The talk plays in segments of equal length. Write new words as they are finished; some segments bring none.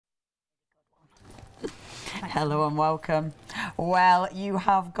Hello and welcome. Well, you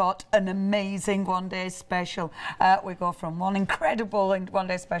have got an amazing one-day special. We go from one incredible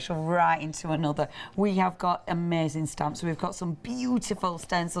one-day special right into another. We have got amazing stamps. We've got some beautiful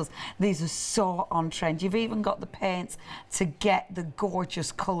stencils. These are so on trend. You've even got the paints to get the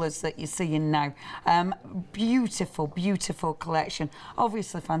gorgeous colours that you're seeing now. Beautiful, beautiful collection.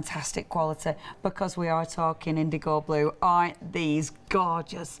 Obviously fantastic quality because we are talking Indigo Blu. Aren't these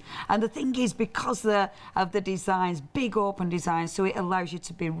gorgeous? And the thing is, because of the designs, big open designs, so it allows you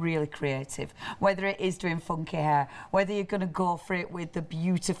to be really creative, whether it is doing funky hair, whether you're going to go for it with the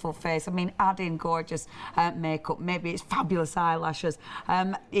beautiful face. I mean, add in gorgeous makeup, maybe it's fabulous eyelashes.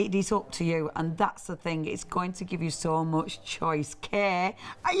 It is up to you, and that's the thing, it's going to give you so much choice. Kay,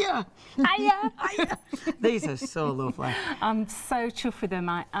 hiya! Hiya! Hiya! These are so lovely. I'm so chuffed with them.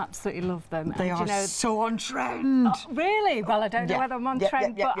 I absolutely love them. They are so on trend. Oh, really? Well, I don't know whether I'm on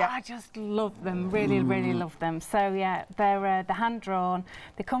trend, but I just love them. Really, really love them. So yeah, they're hand drawn.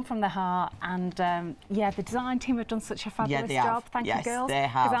 They come from the heart, and yeah, the design team have done such a fabulous job. Thank you, girls. They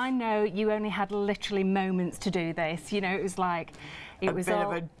have. Because I know you only had literally moments to do this. You know, it was like. It was a bit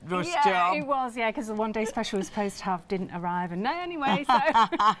of a rush job. Yeah, it was, yeah, because the one-day special was supposed to have didn't arrive, and no, anyway, so,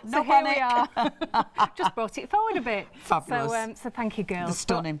 no here we are. Just brought it forward a bit. Fabulous. So thank you, girls. They're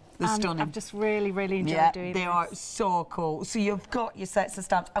stunning. They're stunning. I've just really, really enjoyed doing they are so cool. So you've got your sets of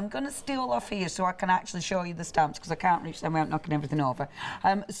stamps. I'm going to steal off here so I can actually show you the stamps because I can't reach them without knocking everything over.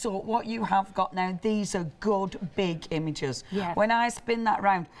 So what you have got now, these are good big images. Yeah. When I spin that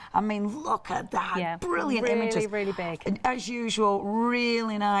round, I mean, look at that. Yeah. Brilliant images. Really, really big. And as usual,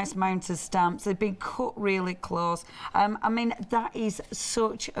 really nice mounted stamps. They've been cut really close. I mean, that is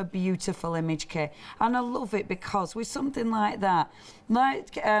such a beautiful image, Kay. And I love it because with something like that,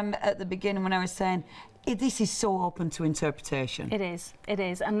 like at the beginning when I was saying, this is so open to interpretation. It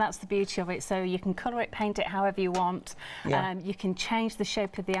is, and that's the beauty of it. So you can colour it, paint it however you want. Yeah. You can change the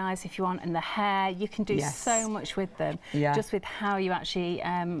shape of the eyes if you want, and the hair. You can do so much with them, just with how you actually,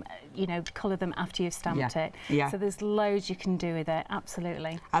 you know, colour them after you've stamped it. Yeah. So there's loads you can do with it,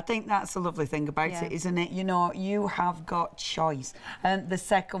 absolutely. I think that's the lovely thing about it, isn't it? You know, you have got choice. And the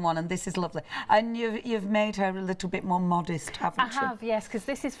second one, and this is lovely, and you've made her a little bit more modest, haven't you? I have, yes, because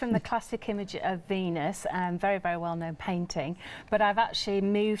this is from the classic image of Venus. Very, very well-known painting, but I've actually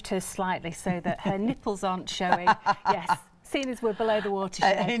moved her slightly so that her nipples aren't showing. Yes, seeing as we're below the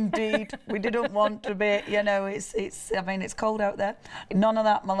watershed. Indeed, we didn't want to be. You know, I mean, it's cold out there. None of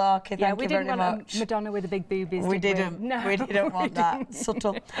that malarkey. Yeah, thank you very much. we didn't want a Madonna with the big boobies. We didn't. No, we didn't want that.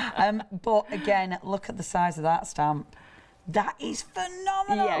 Subtle. But again, look at the size of that stamp. That is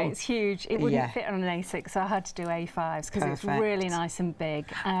phenomenal. Yeah, it's huge. It wouldn't fit on an A6, so I had to do A5s because it's really nice and big.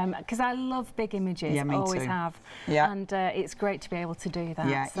 Because I love big images, yeah, me always too. have. Yeah. And it's great to be able to do that.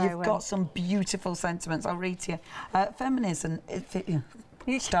 Yeah, so, you've got some beautiful sentiments. I'll read to you. Feminism.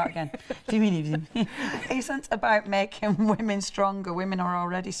 Start again. Feminism isn't about making women stronger. Women are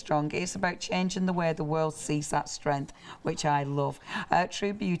already strong. It's about changing the way the world sees that strength, which I love.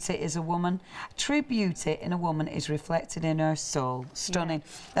 True beauty is a woman. True beauty in a woman is reflected in her soul. Stunning.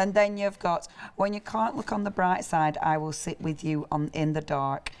 Yeah. And then you've got, when you can't look on the bright side, I will sit with you in the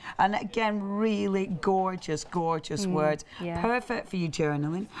dark. And again, really gorgeous, gorgeous words. Yeah. Perfect for your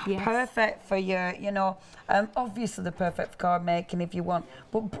journaling. Yes. Perfect for your, you know, obviously they're perfect for card making if you want.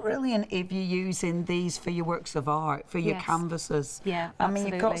 But brilliant if you're using these for your works of art, for your canvases. Yeah, I mean,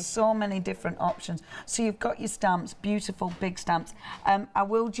 you've got so many different options. So you've got your stamps, beautiful big stamps. I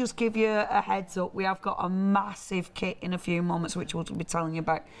will just give you a heads up. We have got a massive kit in a few moments, which we'll be telling you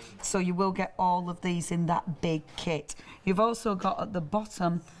about. So you will get all of these in that big kit. You've also got at the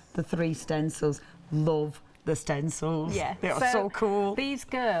bottom the 3 stencils. Love the stencils. Yeah, they are so cool. These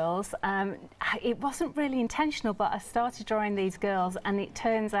girls, it wasn't really intentional, but I started drawing these girls, and it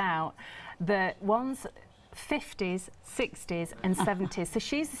turns out that one's 50s, 60s and 70s. So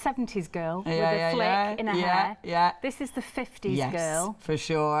she's the 70s girl with a flick in her hair. Yeah. This is the 50s girl. For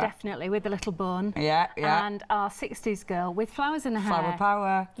sure. Definitely, with a little bun. Yeah. And our 60s girl with flowers in her hair. Flower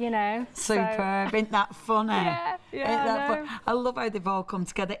power. You know. Superb. Isn't that funny? Yeah. Ain't that fun? I love how they've all come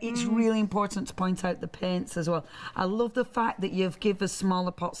together. It's really important to point out the paints as well. I love the fact that you've given us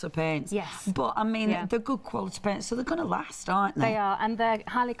smaller pots of paints. Yes. But I mean, they're good quality paints, so they're going to last, aren't they? They are, and they're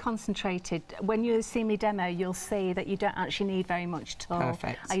highly concentrated. When you see me demo, you'll see that you don't actually need very much at all.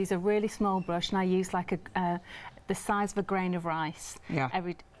 Perfect. I use a really small brush, and I use like the size of a grain of rice. Yeah.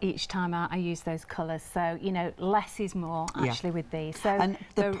 Each time I use those colours, so you know, less is more actually with these. So and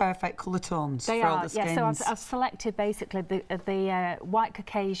the perfect colour tones for all the skins. So I've selected basically the white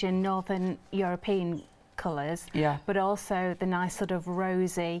Caucasian, Northern European colours, Yeah. but also the nice sort of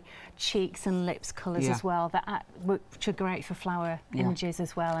rosy cheeks and lips colours Yeah. as well, which are great for flower images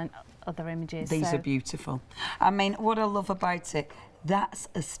as well and other images. These are beautiful. I mean, what I love about it, that's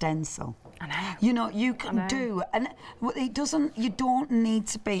a stencil. I know. You know, you can do, and it doesn't, you don't need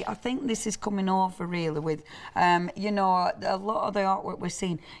to be, I think this is coming over really with, you know, a lot of the artwork we're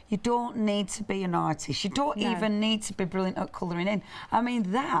seeing, you don't need to be an artist. You don't even need to be brilliant at colouring in. I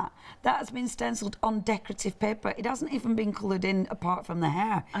mean, that has been stenciled on decorative paper. It hasn't even been coloured in apart from the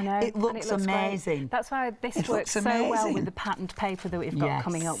hair. I know. It looks amazing. Great. That's why this works so well with the patterned paper that we've got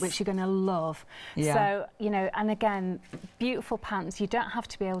coming up, which you're going to love. Yeah. So, you know, and again, beautiful patterns. You don't have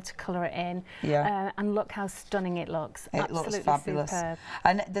to be able to colour it in. Yeah. And look how stunning it looks. It Absolutely looks fabulous. Superb.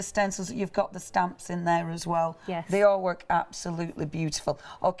 And the stencils, you've got the stamps in there as well. Yes. They all work absolutely beautiful.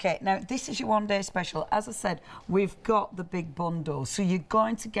 Okay, now this is your one-day special. As I said, we've got the big bundle. So you're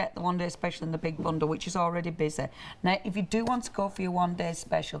going to get the one-day special in the big bundle, which is already busy. Now, if you do want to go for your one-day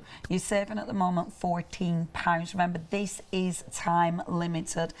special, you're saving at the moment £14. Remember, this is time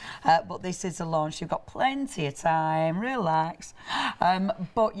limited, but this is a launch. You've got plenty of time. Relax.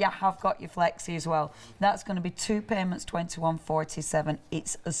 But you have got your flexi as well. That's going to be 2 payments, £21.47.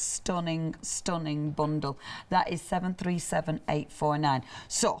 It's a stunning, stunning bundle. That is 737,849.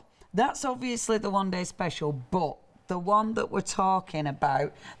 So that's obviously the one-day special, but the one that we're talking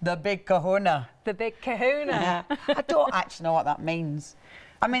about, the big KayHuna. The big KayHuna. I don't actually know what that means.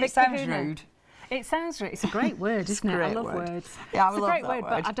 I mean, it sounds rude. It sounds rude. It's a great word, isn't it? I love words. Yeah, I it's love a great that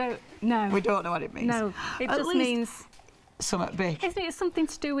word, but I don't know. We don't know what it means. No, it just means something big. Isn't it something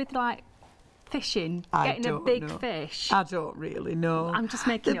to do with like fishing, getting a big fish? I don't really know. I'm just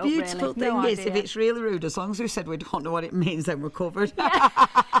making it up, really. The beautiful thing is, if it's really rude, as long as we said we don't know what it means, then we're covered. Yeah.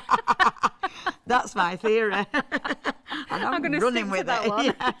 That's my theory. And I'm going to running with that one.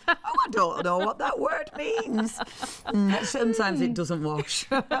 Yeah. Oh, I don't know what that word means. Sometimes it doesn't wash.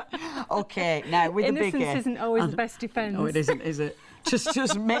 Okay, now with the big Innocence isn't always the best defence. No, it isn't, is it?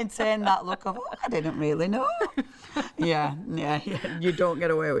 Just maintain that look of, oh, I didn't really know. Yeah, you don't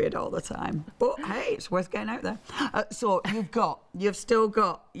get away with it all the time. But hey, it's worth getting out there. So you've still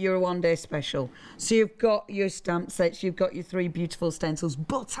got your one-day special. So you've got your stamp sets, you've got your 3 beautiful stencils,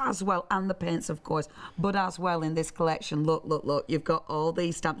 but as well, and the paints, of course, but as well in this collection, look, you've got all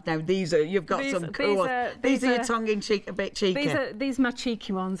these stamps. Now you've got some cool ones. These are your tongue-in-cheek, a bit cheeky. These are my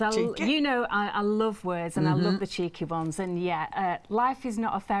cheeky ones. You know, I love words and I love the cheeky ones. And yeah, life is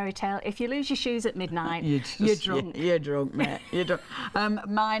not a fairy tale. If you lose your shoes at midnight, you're drunk. You're drunk, mate. You're drunk.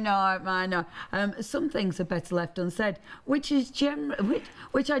 Mine are. Some things are better left unsaid, which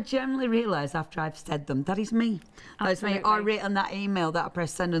I generally realise after I've said them. That is me. That's me. I write on that email that I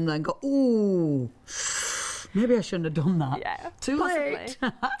press send and then go, ooh, maybe I shouldn't have done that. Yeah, Too late.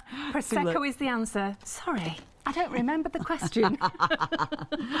 Prosecco is the answer. Sorry, I don't remember the question.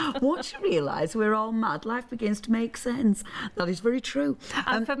 Once you realise we're all mad, life begins to make sense. That is very true.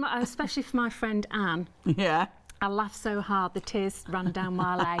 And especially for my friend Anne. Yeah. I laughed so hard the tears ran down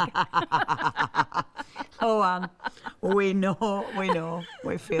my leg. Oh, Anne, we know,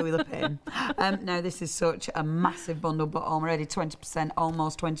 we feel the pain. Now, this is such a massive bundle, but already 20%,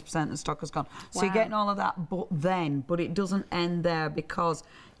 almost 20% of the stock has gone. So you're getting all of that, but it doesn't end there because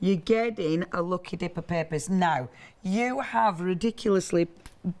you're getting a lucky dip of papers. Now, you have ridiculously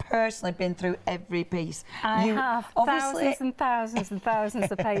personally been through every piece. I have thousands and thousands and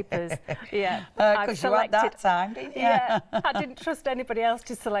thousands of papers. Yeah, because you had that time, didn't you? Yeah, I didn't trust anybody else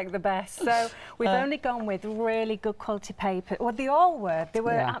to select the best. So we've only gone with really good quality paper. Well, they all were. They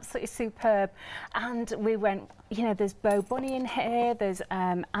were absolutely superb. And we went, you know, there's Bo Bunny in here, there's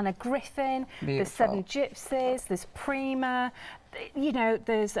Anna Griffin, there's 7 Gypsies, there's Prima, you know,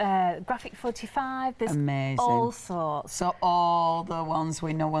 there's Graphic 45, there's all sorts. So all the ones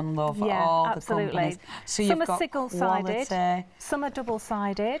we know and love, all absolutely. The companies. So some you've are got single-sided, some are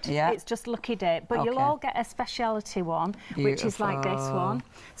double-sided. Yeah. It's just lucky dip, but you'll all get a speciality one, which is like this one.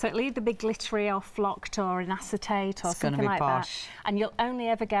 So it'll either be glittery or flocked or an acetate or something like that. And you'll only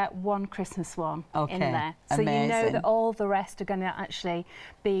ever get one Christmas one in there. So you know that all the rest are going to actually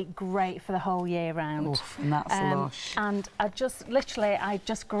be great for the whole year round. Oof, and that's lush. And I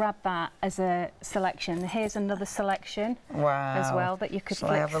just grabbed that as a selection. Here's another selection as well that you could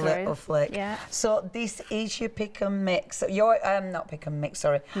flick have through. A little flick. Yeah. So this is your pick and mix. Your not pick and mix,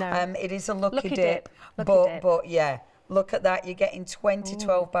 sorry. No. It is a lucky dip. But yeah, look at that. You're getting 20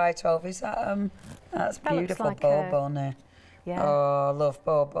 12 by 12. Is that that's beautiful, like Bo Bunny. yeah. Oh, love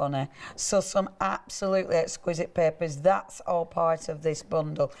Bo Bunny. So some absolutely exquisite papers. That's all part of this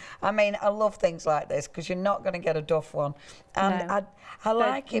bundle. I mean, I love things like this because you're not going to get a Duff one. And no. I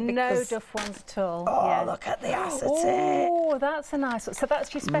like it because... No Duff ones at all. Oh, yeah. look at the acetate. Oh, that's a nice one. So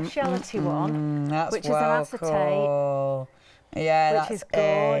that's your speciality one, that's which is an acetate. Cool. Yeah, which is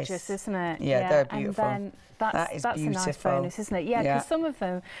gorgeous, isn't it? Yeah, they're beautiful. And then that's a nice bonus, isn't it? Yeah, because some of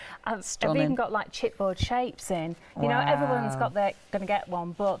them have even got like chipboard shapes in. You know, everyone's got going to get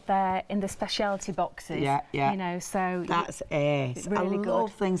one, but they're in the specialty boxes. Yeah, yeah. You know, so that's ace. Really I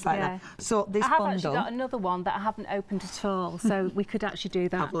love things like that. So this bundle. I have actually got another one that I haven't opened at all, so we could actually do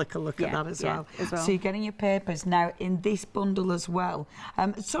that. Have a look at that as well. as well. So you're getting your papers now in this bundle as well.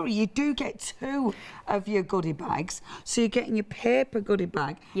 Sorry, you do get 2 of your goodie bags. So you're getting your paper goodie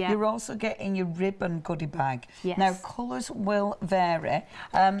bag. Yeah. You're also getting your ribbon goodie bag. Yes. Now, colours will vary,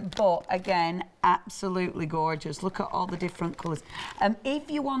 but again, absolutely gorgeous. Look at all the different colours.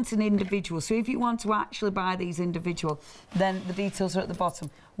 If you want an individual, so if you want to actually buy these individual, then the details are at the bottom.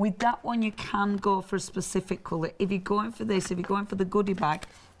 With that one, you can go for a specific colour. If you're going for this, if you're going for the goodie bag,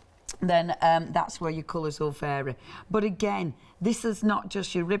 then that's where your colours will vary. But again, this is not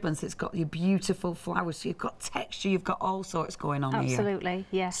just your ribbons, it's got your beautiful flowers, so you've got texture, you've got all sorts going on here. Absolutely,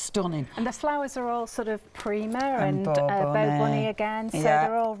 yes. Stunning. And the flowers are all sort of Prima and Bo Bunny again, so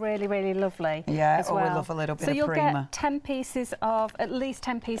they're all really, really lovely. Yeah, as well. We love a little bit of Prima. So you'll get 10 pieces of, at least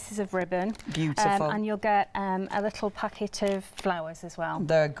 10 pieces of ribbon. Beautiful. And you'll get a little packet of flowers as well.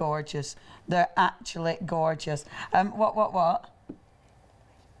 They're gorgeous. They're actually gorgeous. What?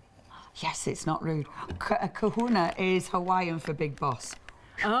 Yes, it's not rude. KayHuna is Hawaiian for Big Boss.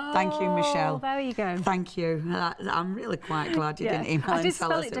 Oh, thank you, Michelle. There you go. Thank you. I'm really quite glad you didn't email I did and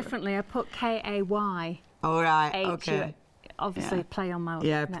tell us. spell it differently. I put K-A-Y. All right, okay. Obviously, play on my...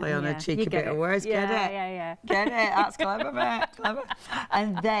 play on a cheeky bit of words. Get it? Yeah. Get it? That's clever, mate. Clever.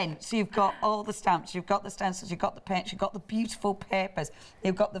 And then, so you've got all the stamps, you've got the stencils, you've got the paints, you've got the beautiful papers,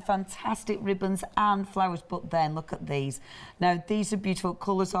 you've got the fantastic ribbons and flowers, but then look at these. Now, these are beautiful.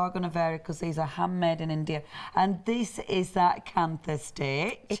 Colours are going to vary because these are handmade in India. And this is that Kantha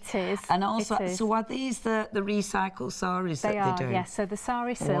stitch. It is. And also, so are these the recycled saris that they do? Yes. So the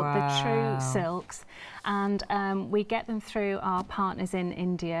sari silk, the true silks, and we get them through our partners in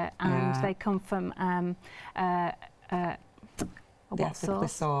India, and they come from ethically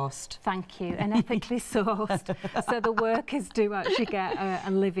sourced. Thank you, and ethically sourced. So the workers do actually get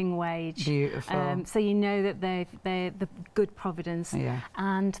a living wage. Beautiful. So you know that they're the good providence,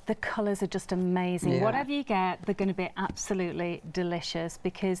 and the colours are just amazing. Whatever you get, they're going to be absolutely delicious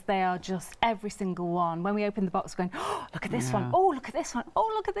because they are just every single one. When we open the box, going, oh, look at this one. Oh, look at this one. Oh,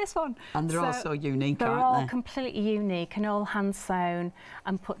 look at this one. And they're all so unique, aren't they? They're all completely unique and all hand sewn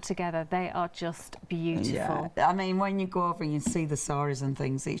and put together. They are just beautiful. Yeah. I mean, when you go over and you see the saris and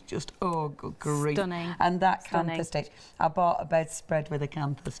things, it's just, oh, good grief. Stunning. And that Kantha stitch, I bought a bedspread with a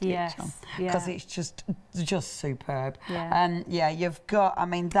Kantha stitch on because it's just superb. And you've got, I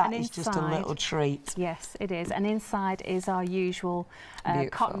mean, that is just a little treat. Yes, it is. And inside is our usual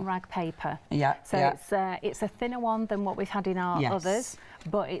cotton rag paper. So it's a thinner one than what we've had in our others,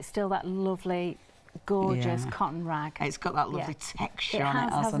 but it's still that lovely, gorgeous cotton rag. It's got that lovely texture on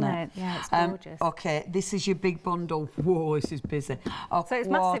it, hasn't it? Yeah, it's gorgeous. Okay, this is your big bundle. Whoa, this is busy. So it's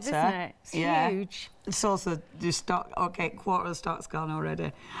massive, isn't it? It's huge. It's also the stock. Okay, quarter of the stock's gone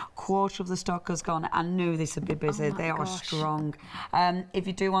already. Quarter of the stock has gone. I knew this would be busy. They are strong. If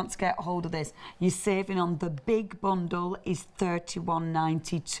you do want to get hold of this, you're saving on the big bundle is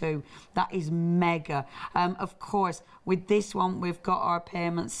 $31.92. That is mega. Of course, with this one, we've got our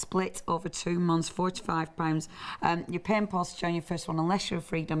payments split over 2 months, £45. You're paying postage on your first one unless you're a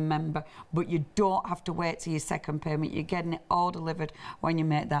Freedom member, but you don't have to wait till your second payment. You're getting it all delivered when you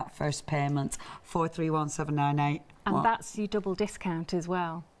make that first payment. 431798. And that's your double discount as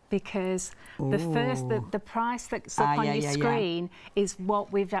well, because the price that's up on your screen is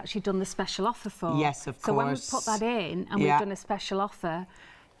what we've actually done the special offer for. Yes, of course. So when we put that in and we've done a special offer,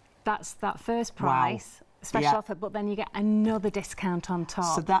 that's that first price. Special offer, but then you get another discount on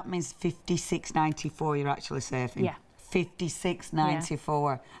top. So that means $56.94 you're actually saving. Yeah.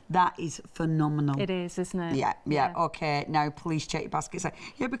 $56.94. That is phenomenal. It is, isn't it? Yeah. Okay, now please check your basket size.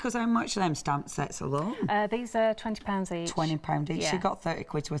 Yeah, because how much are them stamp sets alone? These are £20 each. £20 each. Yeah. You got 30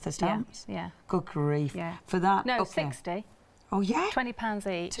 quid worth of stamps? Yeah. Good grief. Yeah. For that? No, 60. Oh, yeah? £20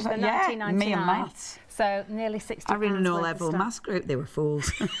 each. So yeah, $19.99. me and maths. So nearly 60 I ran an worth of O-level stuff. maths group, they were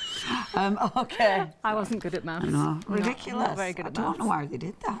fools. OK. I wasn't good at maths. I know, ridiculous. Not very good at I don't know why they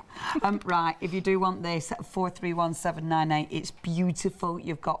did that. Right, if you do want this, 431798, it's beautiful.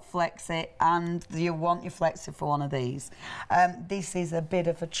 You've got Flexi, and you want your Flexi for one of these. This is a bit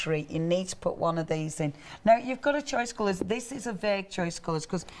of a treat. You need to put one of these in. Now, you've got a choice colours. This is a vague choice colours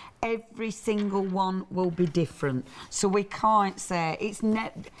because every single one will be different. So we can't say it's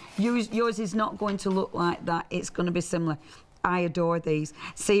yours is not going to look like that. It's going to be similar. I adore these.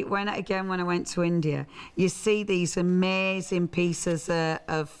 See, when I went to India, you see these amazing pieces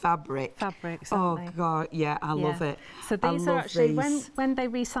of fabric. Fabrics, oh aren't they? God, yeah, I love it. So these I are love actually these. when they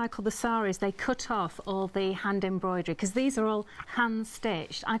recycle the saris, they cut off all the hand embroidery because these are all hand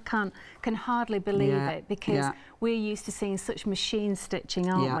stitched. I can hardly believe it because we're used to seeing such machine stitching,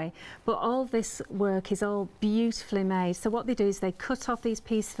 aren't we? But all this work is all beautifully made. So what they do is they cut off these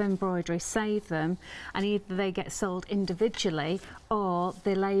pieces of embroidery, save them, and either they get sold individually or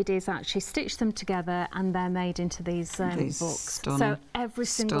the ladies actually stitch them together and they're made into these books. Stunning. So every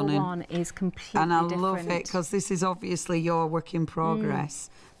single one is completely different. And I different. love it because this is obviously your work in progress.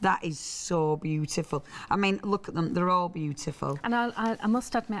 That is so beautiful. I mean, look at them, they're all beautiful. And I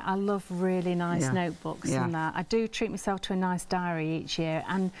must admit, I love really nice notebooks and that. I do treat myself to a nice diary each year,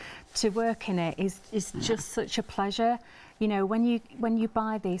 and to work in it is just such a pleasure. You know, when you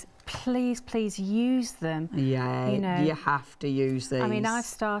buy these, please use them. Yeah, you know, you have to use these. I mean, I've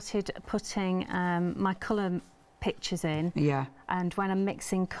started putting my colour pictures in. Yeah. And when I'm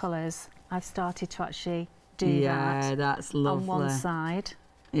mixing colours, I've started to actually do that. Yeah, that's lovely. On one side.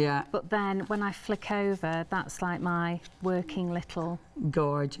 Yeah. But then when I flick over, that's like my working little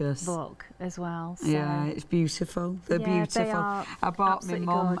gorgeous book as well. So. Yeah, it's beautiful. They're beautiful. They are I bought my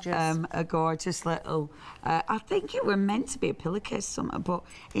mum gorgeous. A gorgeous little. I think it were meant to be a pillowcase, something, but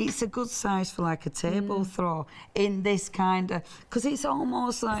it's a good size for like a table throw in this kind of, because it's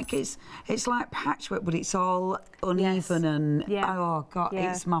almost like it's like patchwork, but it's all uneven and oh God,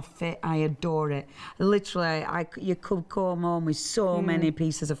 it's my fit. I adore it. Literally, you could come home with so many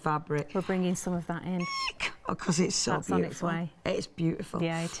pieces of fabric. We're bringing some of that in. Because it's so beautiful. On its way. It's beautiful.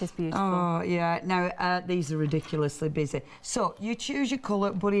 Yeah, it is beautiful. Oh, yeah. Now, these are ridiculously busy. So, you choose your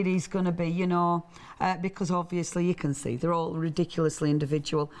colour, but it is going to be, you know, because obviously you can see they're all ridiculously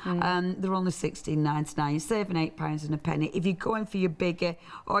individual. They're only $16.99. You're saving £8 and a penny. If you're going for your bigger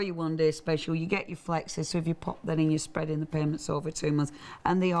or your one-day special, you get your flexes. So, if you pop that in, you're spreading the payments over 2 months.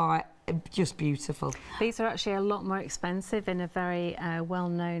 And they are just beautiful. These are actually a lot more expensive in a very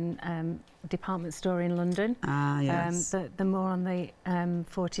well-known department store in London. Yes. The more on the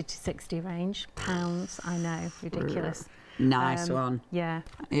 40 to 60 range. Pounds, I know, ridiculous. Nice one. Yeah.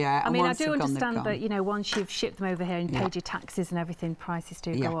 Yeah. I mean, I do understand that, you know, once you've shipped them over here and paid your taxes and everything, prices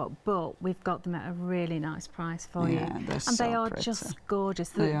do go up. But we've got them at a really nice price for you. And they are just gorgeous.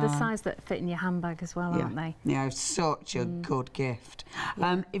 The size that fit in your handbag as well, aren't they? Yeah, such a good gift.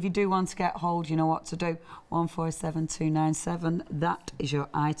 If you do want to get hold, you know what to do. 147297. That is your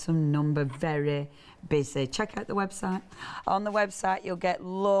item number. Very busy. Check out the website. On the website, you'll get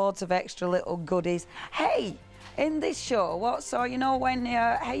loads of extra little goodies. Hey! In this show, so you know when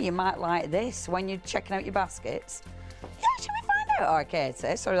hey, you might like this when you're checking out your baskets. Yeah, should we find out? Okay,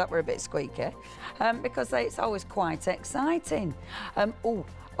 sorry that we're a bit squeaky, because it's always quite exciting. Oh,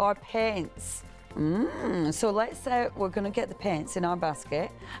 our paints. So let's say we're going to get the paints in our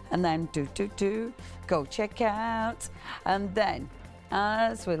basket, and then go check out, and then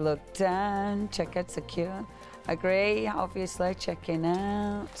as we look down, check out secure, agree, obviously checking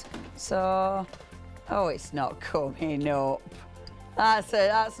out. So. Oh, it's not coming up. That's it.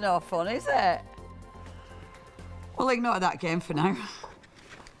 That's no fun, is it? We'll ignore that game for now.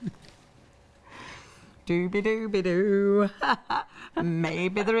 Dooby-dooby-doo.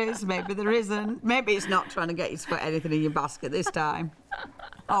 Maybe there is, maybe there isn't. Maybe it's not trying to get you to put anything in your basket this time.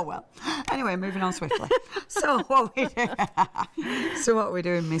 Oh, well. Anyway, moving on swiftly. So what we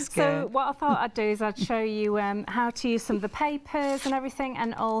doing, Miss Kay? So what I thought I'd do is I'd show you how to use some of the papers and everything,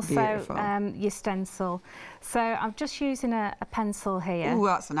 and also your stencil. So I'm just using a pencil here. Oh,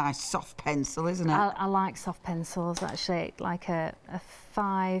 that's a nice soft pencil, isn't it? I like soft pencils, actually, like a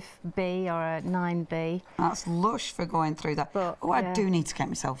 5B or a 9B. That's lush for going through that. But, I do need to get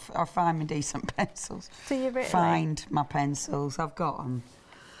myself, or find me decent pencils. Do you really? Find my pencils. I've got them.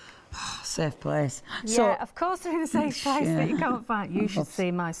 Safe place. Yeah, So, of course they're in a safe place that you can't find. You should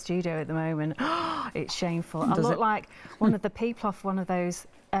see my studio at the moment. It's shameful. I look like one of the people off one of those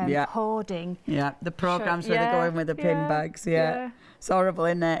hoarding. Yeah, the programmes where they go in with the pin bags. Yeah. It's horrible,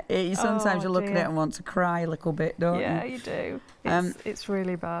 isn't it? Sometimes you look at it and want to cry a little bit, don't you? Yeah, you do. It's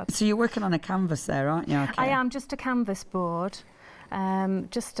really bad. So you're working on a canvas there, aren't you? Okay. I am, just a canvas board.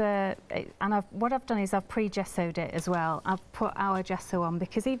 What I've done is I've pre-gessoed it as well. I've put our gesso on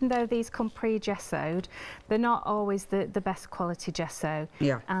because even though these come pre-gessoed, they're not always the best quality gesso.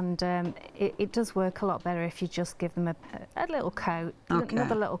 Yeah. And it does work a lot better if you just give them a little coat,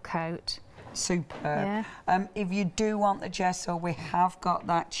 another little coat. Superb. Yeah. If you do want the gesso, we have got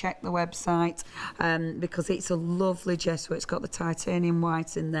that. Check the website because it's a lovely gesso. It's got the titanium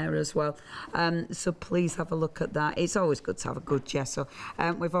white in there as well. So please have a look at that. It's always good to have a good gesso.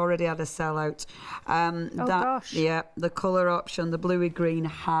 We've already had a sellout. Gosh. Yeah, the colour option, the bluey green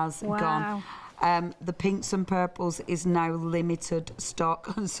has gone. The pinks and purples is now limited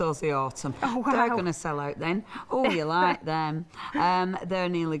stock, and so's the autumn. Oh, wow. They're going to sell out then. Oh, you like them. They're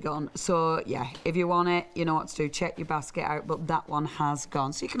nearly gone. So, yeah, if you want it, you know what to do. Check your basket out, but that one has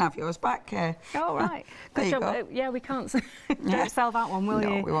gone. So you can have yours back, Kay. Oh, right. There you go. Yeah, we can't don't sell that one, will you?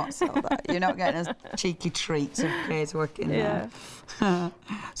 No, we won't sell that. You're not getting a cheeky treat of Kay's working there.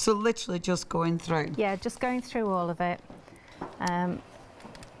 So literally just going through. Yeah, just going through all of it.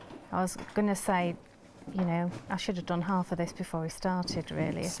 I was going to say, you know, I should have done half of this before we started,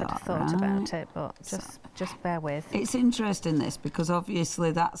 really, if I'd have thought about it, but just bear with. It's interesting, this, because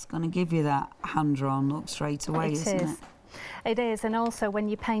obviously that's going to give you that hand-drawn look straight away, isn't it? It is, and also when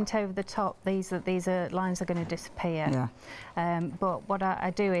you paint over the top, these lines are going to disappear. Yeah. But what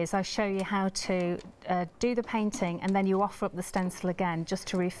I do is I show you how to do the painting, and then you offer up the stencil again just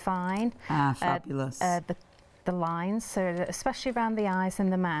to refine. Fabulous. The lines, so especially around the eyes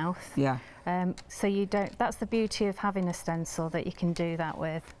and the mouth. Yeah. So you don't. That's the beauty of having a stencil, that you can do that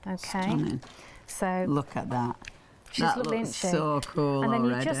with. Okay. Stunning. So look at that. She's lovely, isn't she? So cool. And then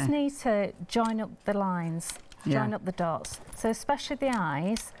already. you just need to join up the lines, join up the dots. So especially the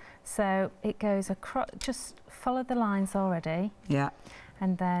eyes. So it goes across. Just follow the lines already. Yeah.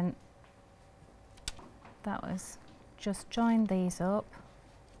 And then that was just join these up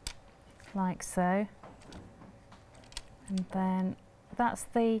like so. And then that's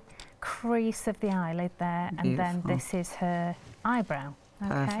the crease of the eyelid there. Beautiful. And then this is her eyebrow.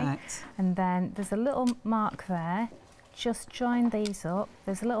 Okay. Perfect. And then there's a little mark there. Just join these up.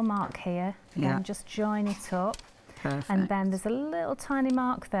 There's a little mark here. Again, just join it up. Perfect. And then there's a little tiny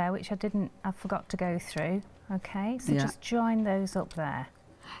mark there, which I forgot to go through. Okay, so just join those up there.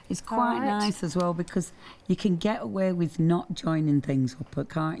 It's quite nice as well, because you can get away with not joining things up,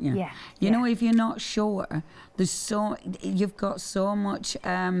 can't you? Yeah. You know, if you're not sure, you've got so much.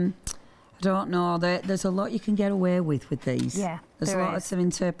 I don't know. There's a lot you can get away with these. Yeah. There's lots of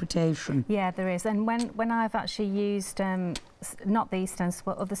interpretation. Yeah, there is. And when I've actually used not these stencils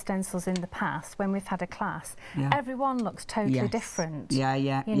but other stencils in the past, when we've had a class, everyone looks totally different. Yeah,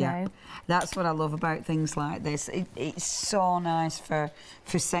 you know. That's what I love about things like this. It's so nice for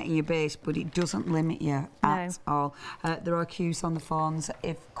setting your base, but it doesn't limit you at all. There are queues on the phones.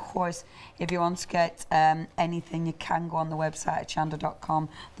 Of course, if you want to get anything, you can go on the website at chanda.com.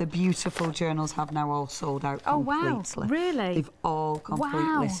 The beautiful journals have now all sold out completely. Oh, wow. Really? They've all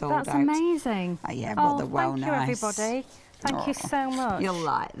completely sold out. That's amazing. Yeah, but they're well nice. Thank you, everybody. Thank you so much. You'll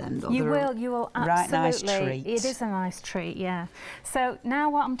like them, though. You will absolutely. Right, nice treat. It is a nice treat, yeah. So now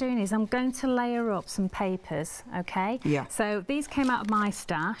what I'm doing is I'm going to layer up some papers, okay? Yeah. So these came out of my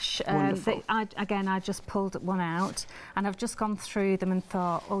stash. Wonderful. I just pulled one out, and I've just gone through them and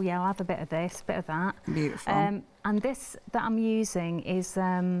thought, oh yeah, I'll have a bit of this, bit of that. Beautiful. And this that I'm using is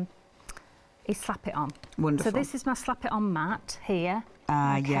Slap It On. Wonderful. So this is my Slap It On mat here.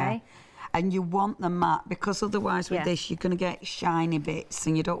 Okay. Yeah. And you want the matte, because otherwise with this you're going to get shiny bits,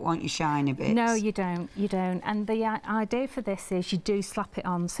 and you don't want your shiny bits. No, you don't. You don't. And the idea for this is you do slap it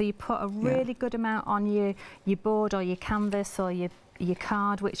on. So you put a really good amount on your board or your canvas or your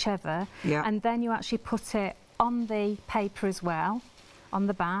card, whichever. Yeah. And then you actually put it on the paper as well, on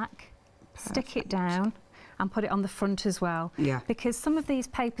the back. Perfect. Stick it down. And put it on the front as well. Yeah. Because some of these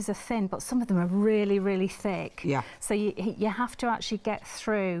papers are thin, but some of them are really, really thick. Yeah. So you have to actually get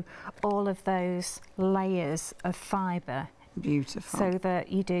through all of those layers of fibre. Beautiful. So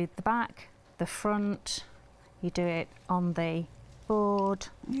that you do the back, the front, you do it on the board,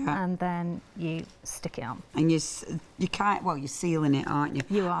 and then you stick it on. And you can't. Well, you're sealing it, aren't you?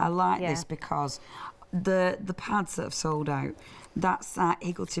 You are. I like this because the pads that have sold out, that's that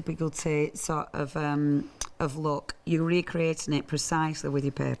higgledy-piggledy sort of of look, you're recreating it precisely with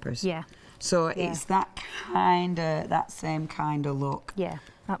your papers. Yeah. So it's that same kind of look. Yeah,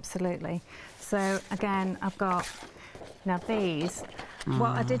 absolutely. So again, I've got, now these,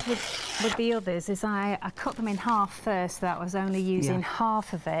 what I did with the others is I cut them in half first, so that I was only using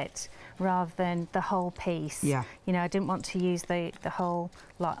half of it rather than the whole piece. Yeah. You know, I didn't want to use the whole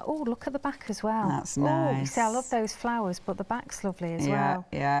lot. Oh, look at the back as well. That's nice. Oh, you see, I love those flowers, but the back's lovely as well.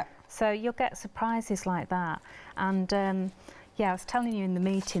 Yeah. So you'll get surprises like that. And yeah, I was telling you in the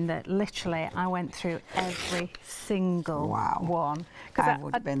meeting that literally I went through every single one. I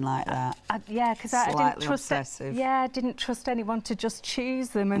would have been like that. Yeah, because I didn't trust obsessive. I didn't trust anyone to just choose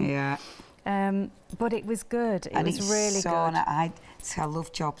them. And, but it was good. It was really good. I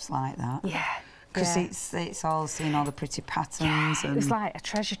love jobs like that. Yeah. Because it's all seeing all the pretty patterns. Yeah, it was like a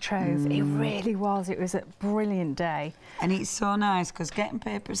treasure trove. It really was. It was a brilliant day. And it's so nice because getting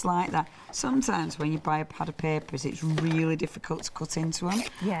papers like that, sometimes when you buy a pad of papers, it's really difficult to cut into them.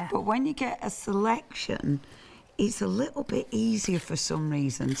 Yeah. But when you get a selection, it's a little bit easier for some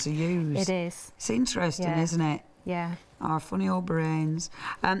reason to use. It is. It's interesting, isn't it? Yeah. Our funny old brains.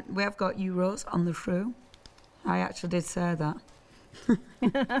 We have got euros on the through. I actually did say that.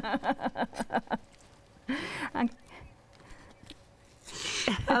 And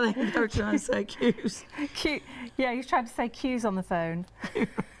I think they were trying to say cues. Yeah, he's trying to say cues on the phone.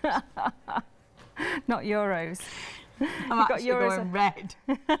 Not euros. I'm actually going red.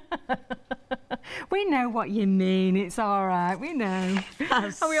 We know what you mean. It's all right. We know.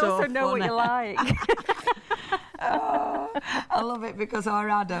 That's and we also know what you like. Oh, I love it because our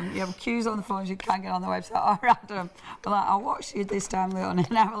Adam, you have cues on the phones you can't get on the website. Our Adam, we're like, I watched you this time, Leonie,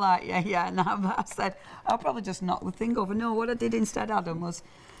 and I was like, yeah. And I said, I'll probably just knock the thing over. No, what I did instead, Adam, was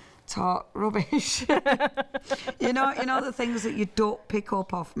talk rubbish. you know the things that you don't pick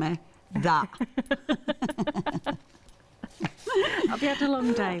up off me? That. Have you had a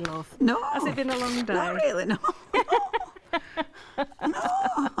long day, love? No. Has it been a long day? Not really, no.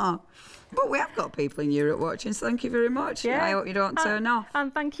 No. But we have got people in Europe watching, so thank you very much. Yeah. I hope you don't turn off.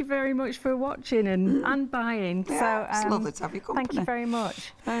 And thank you very much for watching and buying. Yeah, so, it's lovely to have your company. Thank you very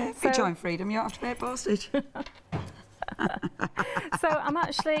much. If you join Freedom, you don't have to pay postage. So I'm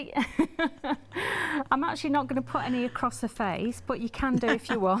actually not going to put any across the face, but you can do if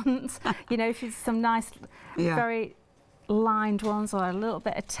you want. You know, if it's some nice, very lined ones or a little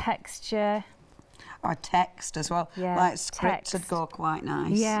bit of texture. Or text as well. Yeah, like script would go quite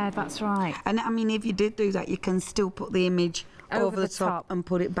nice. Yeah, that's right. And I mean, if you did do that, you can still put the image over the top and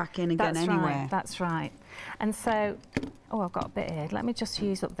put it back in again anyway. That's right. And so, oh, I've got a bit here. Let me just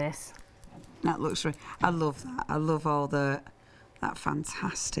use up this. That looks really, I love that. I love all that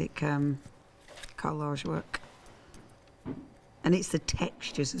fantastic collage work. And it's the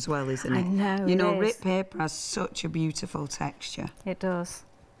textures as well, isn't it? I know. You know, ripped paper has such a beautiful texture. It does.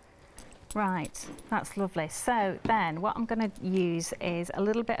 Right, that's lovely. So then what I'm going to use is a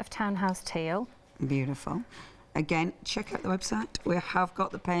little bit of Townhouse Teal. Beautiful. Again, check out the website. We have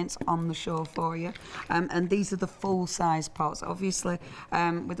got the paints on the show for you. And these are the full-size pots. Obviously,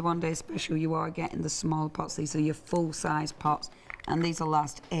 with the one-day special, you are getting the small pots. These are your full-size pots. And these will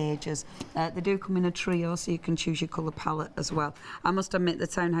last ages. They do come in a trio, so you can choose your colour palette as well. I must admit, the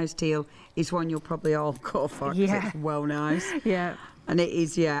Townhouse Teal is one you'll probably all go for. Yeah. It's well nice. Yeah. And it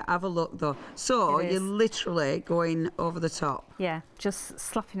is, have a look though. So you're literally going over the top. Yeah, just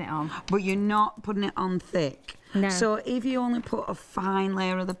slapping it on. But you're not putting it on thick. No. So if you only put a fine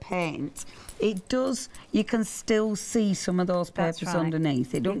layer of the paint, it does, you can still see some of those papers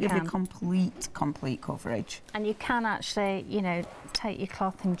underneath. It don't give you complete coverage. And you can actually, you know, take your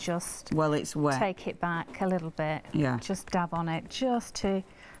cloth and just... Well, it's wet. Take it back a little bit. Yeah. Just dab on it, just to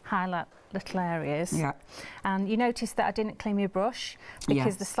highlight little areas. Yeah. And you notice that I didn't clean my brush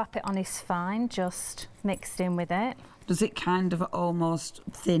because the slap it on is fine, just mixed in with it. Does it kind of almost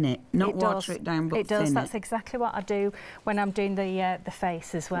thin it? Not water it down, but thin it? It does. That's exactly what I do when I'm doing the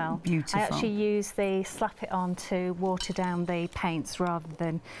face as well. Beautiful. I actually use the slap it on to water down the paints rather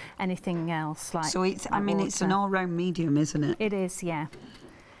than anything else. Like so it's, I mean, it's an all-round medium, isn't it? It is, yeah.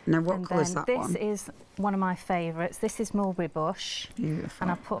 Now, what colour is that one? This is one of my favourites. This is Mulberry Bush. Beautiful.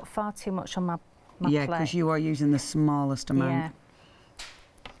 And I put far too much on my plate. Yeah, because you are using the smallest amount. Yeah.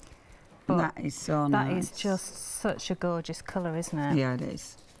 But that is so nice. That is just such a gorgeous colour, isn't it? Yeah, it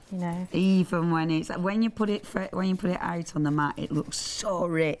is. You know. Even when it's when you put it out on the mat, it looks so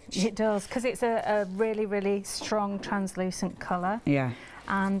rich. It does, because it's a really strong translucent colour. Yeah.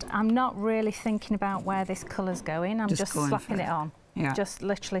 And I'm not really thinking about where this colour's going. I'm just slapping it on. Yeah. Just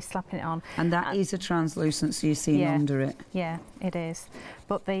literally slapping it on. And that is a translucent, so you're seeing under it. Yeah, it is.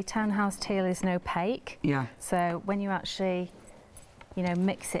 But the Townhouse Teal is an opaque. Yeah. So when you actually, you know,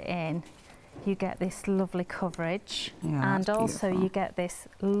 mix it in, you get this lovely coverage. Yeah, and also beautiful. you get this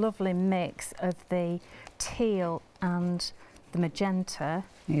lovely mix of the teal and the magenta.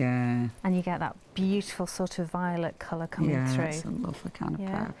 Yeah. And you get that beautiful sort of violet colour coming through. Yeah, it's a lovely kind of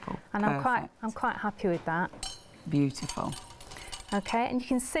purple. And I'm quite happy with that. Beautiful. Okay, and you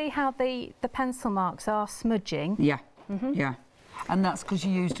can see how the pencil marks are smudging. Yeah, yeah. And that's because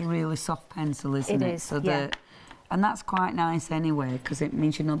you used a really soft pencil, isn't it? It is, so yeah. And that's quite nice anyway, because it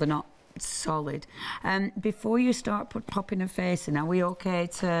means you know they're not solid. Before you start popping a face in, are we okay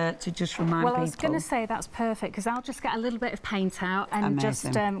to just remind people? Well, I was going to say that's perfect, because I'll just get a little bit of paint out and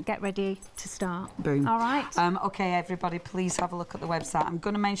just get ready to start. Boom. All right. Okay, everybody, please have a look at the website. I'm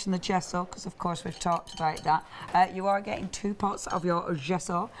going to mention the gesso, because of course we've talked about that. You are getting 2 pots of your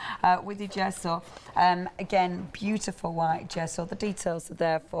gesso with your gesso. Again, beautiful white gesso. The details are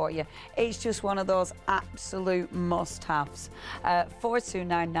there for you. It's just one of those absolute must-haves.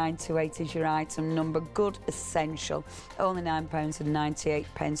 429928 is your item number. Good essential. Only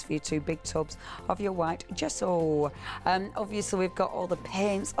 £9.98 for your 2 big tubs of your white gesso. Obviously, we've got all the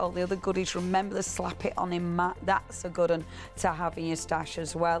paints, all the other goodies. Remember the slap it on in matte. That's a good one to have in your stash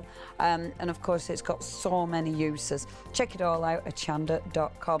as well. And of course, it's got so many uses. Check it all out at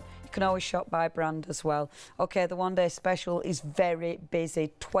chanda.com. You can always shop by brand as well. Okay, the one day special is very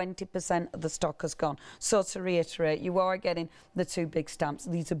busy. 20% of the stock has gone. So to reiterate, you are getting the 2 big stamps.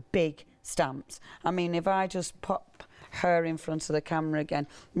 These are big stamps. I mean, if I just pop her in front of the camera again,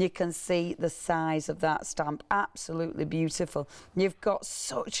 you can see the size of that stamp. Absolutely beautiful. You've got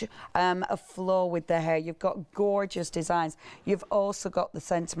such a flow with the hair. You've got gorgeous designs. You've also got the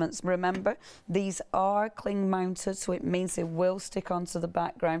sentiments. Remember, these are cling mounted, so it means they will stick onto the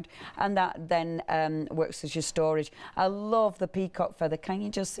background, and that then works as your storage. I love the peacock feather. Can you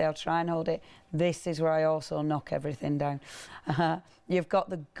just say, I'll try and hold it. This is where I also knock everything down. You've got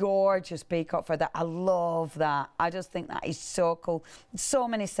the gorgeous peacock feather. I love that. I just think that is so cool. So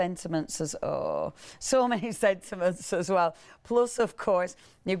many sentiments as so many sentiments as well. Plus, of course,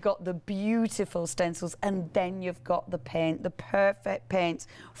 you've got the beautiful stencils, and then you've got the paint, the perfect paint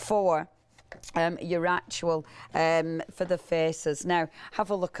for your actual for the faces. Now have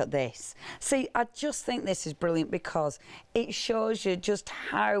a look at this. See, I just think this is brilliant because it shows you just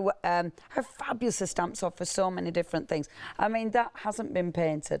how fabulous the stamps are for so many different things. I mean, that hasn't been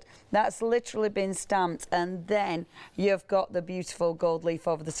painted, that's literally been stamped, and then you've got the beautiful gold leaf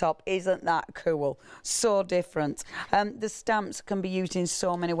over the top. Isn't that cool? So different. The stamps can be used in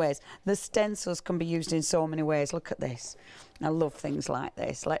so many ways. The stencils can be used in so many ways. Look at this. I love things like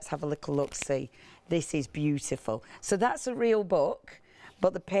this. Let's have a little look-see. This is beautiful. So that's a real book,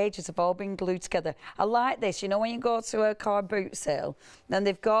 but the pages have all been glued together. I like this. You know, when you go to a car boot sale, and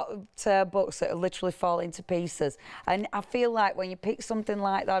they've got books that literally fall into pieces. And I feel like when you pick something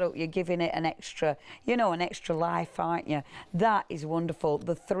like that up, you're giving it an extra, you know, an extra life, aren't you? That is wonderful.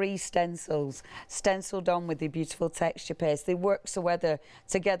 The 3 stencils, stenciled on with the beautiful texture paste. They work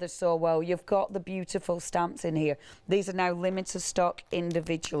together so well. You've got the beautiful stamps in here. These are now limited stock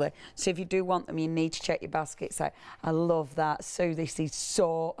individually. So if you do want them, you need to check your baskets out. I love that. So this is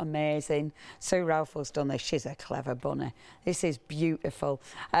so amazing. Sue Ralph's done this. She's a clever bunny. This is beautiful.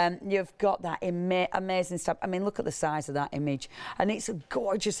 You've got that amazing stuff. I mean, look at the size of that image. And it's a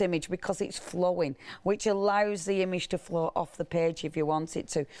gorgeous image because it's flowing, which allows the image to flow off the page if you want it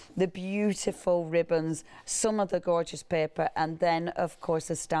to. The beautiful ribbons, some of the gorgeous paper, and then, of course,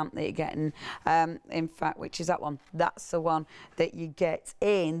 the stamp that you're getting, in fact, which is that one. That's the one that you get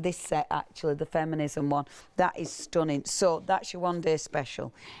in this set, actually, the feminism one. That is stunning. So that's your one day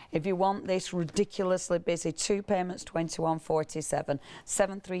special. If you want this ridiculously busy, 2 payments, £21.47,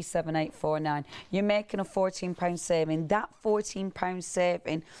 737849. You're making a £14 saving. That £14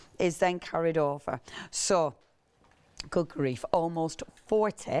 saving is then carried over. So, good grief, almost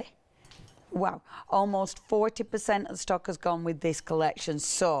 40. Wow, almost 40% of the stock has gone with this collection.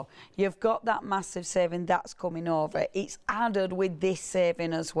 So you've got that massive saving that's coming over. It's added with this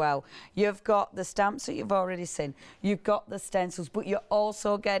saving as well. You've got the stamps that you've already seen. You've got the stencils, but you're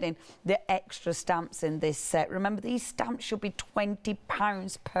also getting the extra stamps in this set. Remember, these stamps should be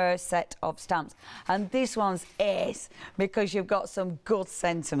 £20 per set of stamps. And this one's ace because you've got some good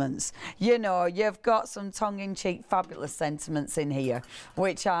sentiments. You know, you've got some tongue-in-cheek fabulous sentiments in here,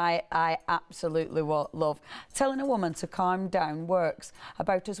 which I absolutely love. Telling a woman to calm down works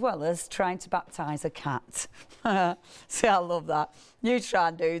about as well as trying to baptise a cat. See, I love that. You try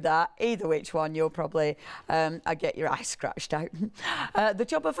and do that. Either which one, you'll probably get your eyes scratched out. The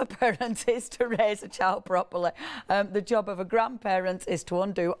job of a parent is to raise a child properly. The job of a grandparent is to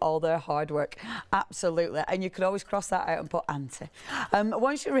undo all their hard work. Absolutely. And you could always cross that out and put auntie.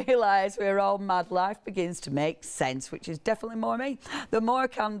 Once you realise we're all mad, life begins to make sense, which is definitely more me. The more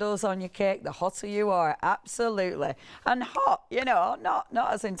candles on your cake, the hotter you are. Absolutely. And hot, you know,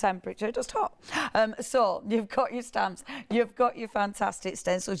 not as in temperature, just hot. So you've got your stamps, you've got your fantastic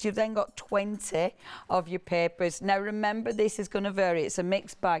stencils, you've then got 20 of your papers. Now remember, this is going to vary, it's a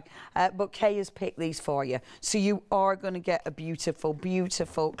mixed bag, but Kay has picked these for you, so you are going to get a beautiful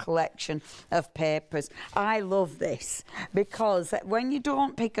collection of papers. I love this because when you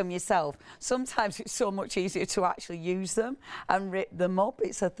don't pick them yourself, sometimes it's so much easier to actually use them and rip them up.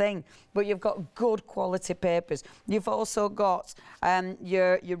 It's a thing. But you've got good quality papers. You've also got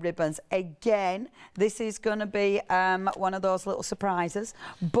your ribbons. Again, this is going to be one of those little surprises.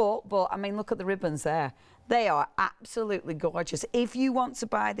 But I mean, look at the ribbons there. They are absolutely gorgeous. If you want to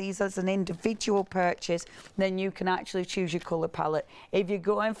buy these as an individual purchase, then you can actually choose your colour palette. If you're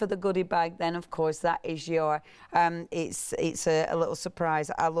going for the goodie bag, then of course that is your, it's a little surprise.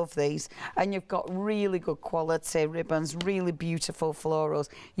 I love these. And you've got really good quality ribbons, really beautiful florals.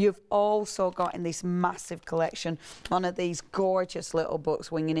 You've also got in this massive collection one of these gorgeous little books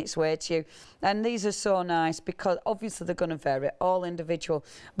winging its way to you. And these are so nice because obviously they're going to vary, all individual.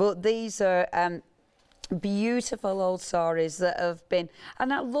 But these are beautiful old saris that have been,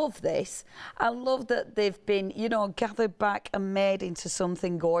 and I love this, I love that they've been, you know, gathered back and made into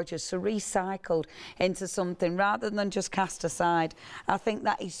something gorgeous, so recycled into something rather than just cast aside. I think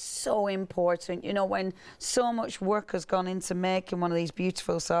that is so important, you know, when so much work has gone into making one of these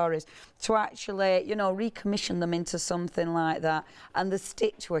beautiful saris, to actually, you know, recommission them into something like that. And the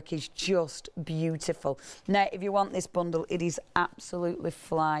stitch work is just beautiful. Now, if you want this bundle, it is absolutely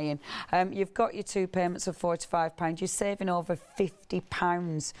flying. You've got your 2 payments of £45. You're saving over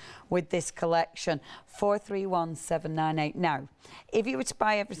 £50 with this collection. 431798. Now, if you were to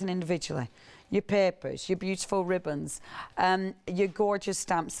buy everything individually, your papers, your beautiful ribbons, your gorgeous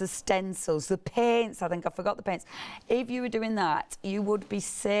stamps, the stencils, the paints, I think I forgot the paints. If you were doing that, you would be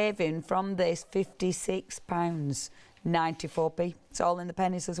saving from this £56. 94p. It's all in the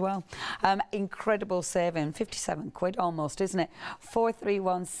pennies as well. Incredible saving. 57 quid almost, isn't it?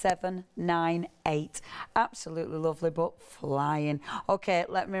 431798. Absolutely lovely, but flying. Okay,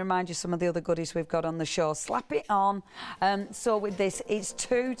 let me remind you some of the other goodies we've got on the show. Slap it on. So with this, it's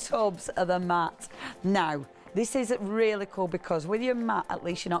 2 tubs of the matte. Now, this is really cool because with your matte, at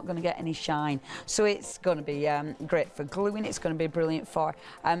least you're not going to get any shine. So it's going to be great for gluing. It's going to be brilliant for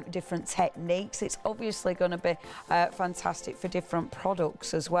different techniques. It's obviously going to be fantastic for different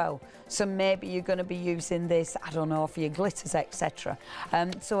products as well. So maybe you're going to be using this, I don't know, for your glitters, etc.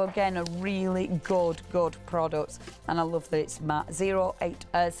 So again, a really good product. And I love that it's matte.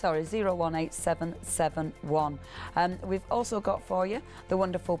 018771. We've also got for you the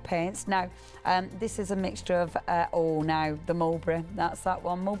wonderful paints. Now, this is a mixture of, now the mulberry, that's that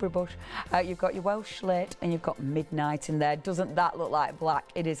one, mulberry bush. You've got your Welsh slate and you've got midnight in there. Doesn't that look like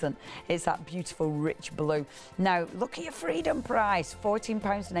black? It isn't. It's that beautiful rich blue. Now look at your freedom price,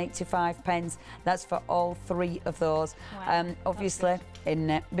 £14.85. That's for all 3 of those. Wow, obviously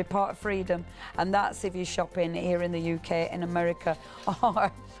in be part of freedom, and that's if you're shopping here in the UK, in America,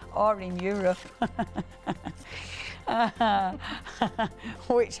 or in Europe.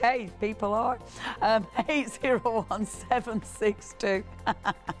 Which, hey, people are. 801762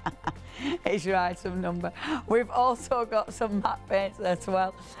 is your item number. We've also got some matte paints as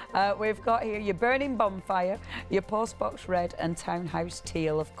well. We've got here your Burning Bonfire, your Postbox Red and Townhouse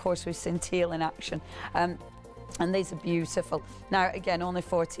Teal. Of course, we've seen teal in action. And these are beautiful. Now, again, only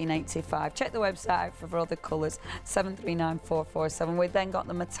 £14.85. Check the website out for other colours, 739447. We've then got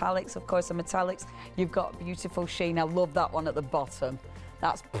the metallics. Of course, the metallics, you've got beautiful sheen. I love that one at the bottom.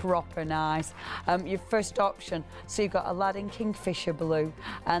 That's proper nice. Your first option, so you've got Aladdin Kingfisher Blue,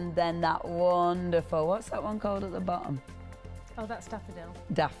 and then that wonderful, what's that one called at the bottom? Oh, that's daffodil.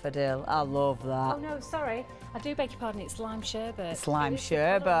 Daffodil, I love that. Oh no, sorry, I do beg your pardon, it's lime sherbet. It's lime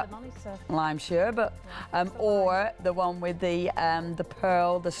sherbet. Lime sherbet. Or the one with the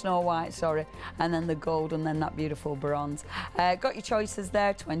pearl, the Snow White, sorry, and then the gold, and then that beautiful bronze. Got your choices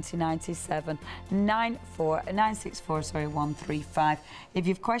there, 2097 964, sorry, 135. If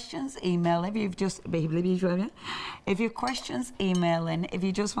you've questions, email. If you've just questions, email in. If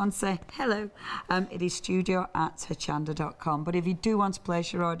you just want to say hello, it is studio@hachanda.com. chandler.com. But if you do want to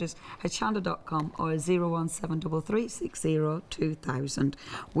place your orders at chandler.com or 01733602000,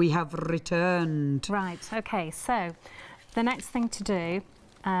 we have returned. Right, okay, so the next thing to do,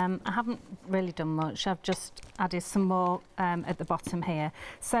 I haven't really done much. I've just added some more at the bottom here.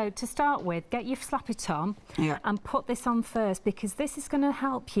 So to start with, get your Slappy Tom and put this on first, because this is going to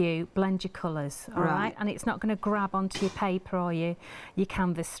help you blend your colours, all right? And it's not going to grab onto your paper or your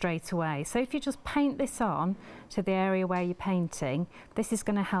canvas straight away. So if you just paint this on to the area where you're painting, this is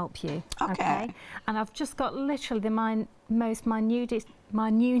going to help you, okay? And I've just got literally the most minutest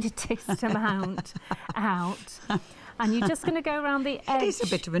amount out. And you're just going to go around the edge. It is a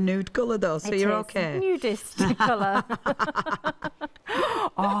bit of a nude colour though, so you're okay. Nudist colour.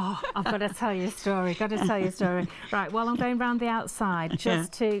 Oh, I've got to tell you a story. Right, well, I'm going round the outside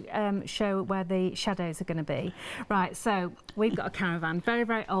just to show where the shadows are going to be. Right, so we've got a caravan, very,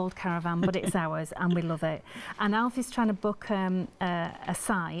 very old caravan, but it's ours and we love it. And Alfie's trying to book a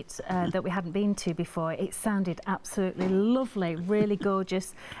site that we hadn't been to before. It sounded absolutely lovely, really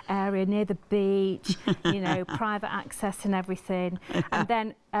gorgeous area near the beach, you know, private access and everything. And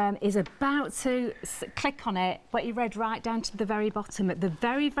then is about to click on it, but he read right down to the very bottom. At the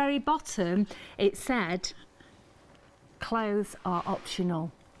very, very bottom, it said, clothes are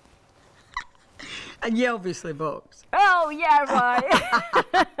optional. And you obviously booked. Oh, yeah, right.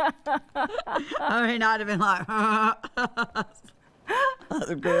 I mean, I'd have been like,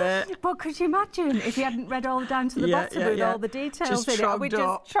 that's great. But could you imagine if you hadn't read all down to the bottom with all the details in it? We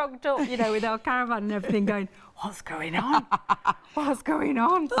just trogged up, you know, with our caravan and everything going, what's going on? What's going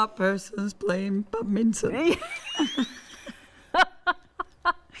on? That person's playing badminton.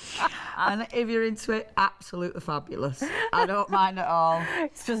 And if you're into it, absolutely fabulous. I don't mind at all.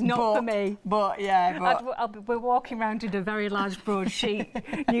 It's just not for me. But yeah, we're walking around in a very large broadsheet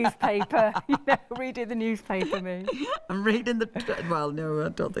newspaper, you know, reading the newspaper, me. I'm reading the. Well, no, I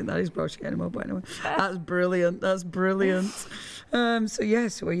don't think that is broadsheet anymore. But anyway, that's brilliant. That's brilliant. So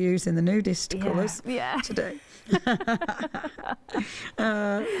yes, we're using the nudist colours today.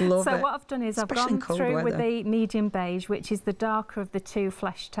 Love it. What I've done is I've gone through with the medium beige, which is the darker of the two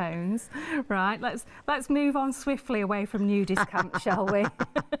flesh tones. Right, let's move on swiftly away from nudist camp, shall we?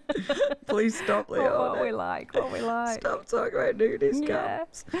 Please stop, Leona. What we like. Stop talking about nudist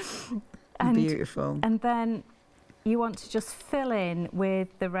camps. And, beautiful. And then you want to just fill in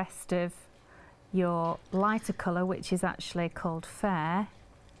with the rest of your lighter colour, which is actually called fair.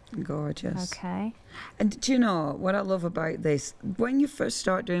 Gorgeous. Okay. And do you know what I love about this? When you first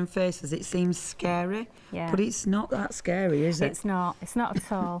start doing faces, it seems scary, but it's not that scary, is it? It's not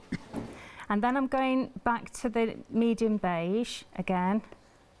at all. And then I'm going back to the medium beige again.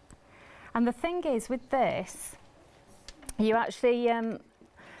 And the thing is, with this, you're actually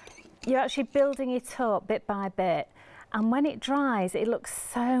building it up bit by bit. And when it dries, it looks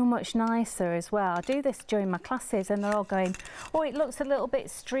so much nicer as well. I do this during my classes and they're all going, oh, it looks a little bit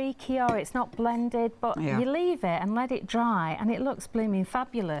streaky or it's not blended, but you leave it and let it dry and it looks blooming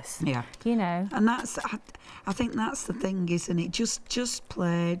fabulous. Yeah. You know. And that's, I think that's the thing, isn't it? Just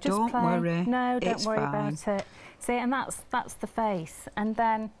play, don't worry. No, don't worry about it. See, and that's the face. And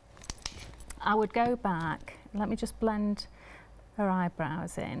then I would go back, let me just blend her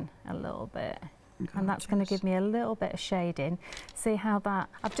eyebrows in a little bit. Gorgeous. And that's going to give me a little bit of shading. See how that...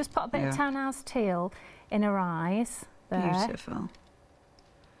 I've just put a bit of townhouse teal in her eyes there. Beautiful.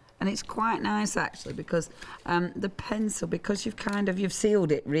 And it's quite nice actually because the pencil, because you've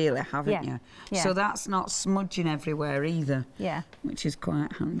sealed it really, haven't you? Yeah. So that's not smudging everywhere either. Yeah. Which is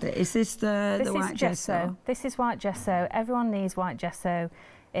quite handy. Is this the white gesso? This is white gesso. Everyone needs white gesso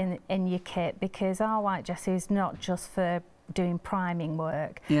in your kit because our white gesso is not just for doing priming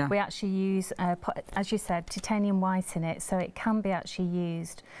work. Yeah. We actually use, as you said, titanium white in it, so it can be actually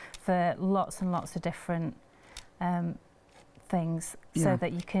used for lots and lots of different things, so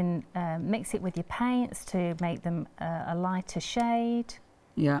that you can mix it with your paints to make them a lighter shade.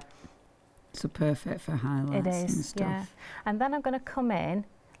 Yeah, so perfect for highlights. It is, and stuff. yeah. And then I'm going to come in,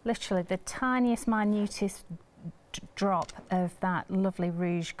 literally the tiniest, minutest drop of that lovely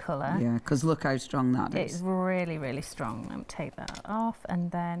rouge colour. Yeah, because look how strong that is. It's really, really strong. Let me take that off and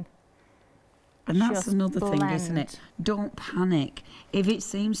then... And that's another thing, isn't it? Don't panic. If it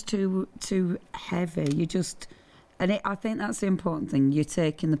seems too heavy, you just... And I think that's the important thing. You're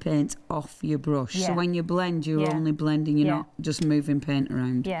taking the paint off your brush. Yeah. So when you blend, you're only blending. You're not just moving paint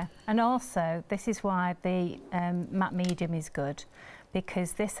around. Yeah. And also, this is why the matte medium is good,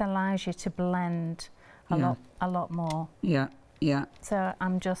 because this allows you to blend a lot more. Yeah, yeah. So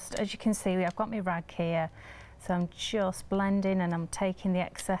I'm just, as you can see, I've got my rag here, so I'm just blending and I'm taking the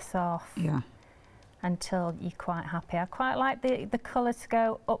excess off. Yeah. until you're quite happy. I quite like the colour to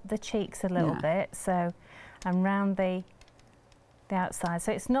go up the cheeks a little bit, so, and round the outside.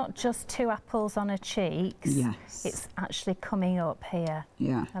 So it's not just 2 apples on her cheeks. Yes. It's actually coming up here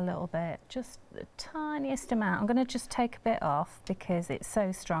a little bit, just the tiniest amount. I'm going to just take a bit off because it's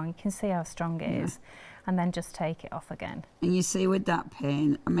so strong. You can see how strong it is. And then just take it off again. And you see with that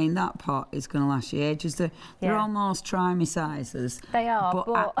paint, I mean, that pot is going to last you ages. They're almost try-me sizes. They are,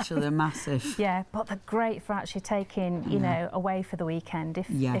 but actually they're massive. Yeah, but they're great for actually taking, you know, away for the weekend if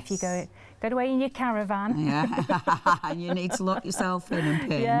you go away in your caravan. Yeah, and you need to lock yourself in and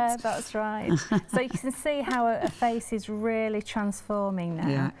paint. Yeah, that's right. So you can see how a face is really transforming now.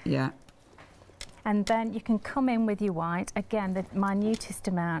 Yeah, yeah. And then you can come in with your white, again, the minutest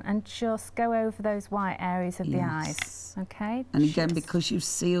amount, and just go over those white areas of the eyes, okay? And again, because you've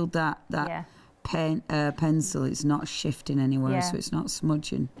sealed that pencil, it's not shifting anywhere, so it's not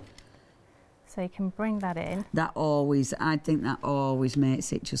smudging. So you can bring that in. I think that always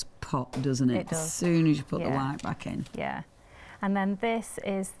makes it just pop, doesn't it? It does. As soon as you put the white back in. Yeah. And then this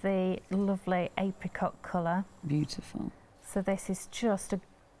is the lovely apricot colour. Beautiful. So this is just a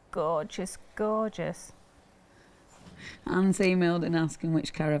gorgeous, gorgeous. Anne's emailed and asking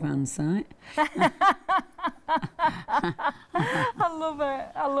which caravan site. I love it,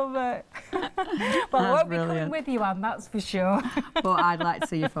 I love it. Well, I won't be coming with you, Anne, that's for sure. But I'd like to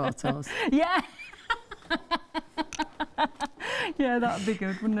see your photos. Yeah. Yeah, that'd be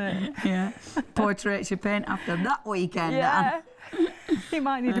good, wouldn't it? Yeah. Portraits you paint after that weekend, yeah. You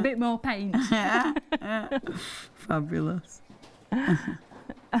might need a bit more paint. Yeah. Fabulous.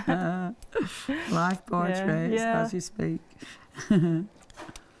 Live portraits as you speak.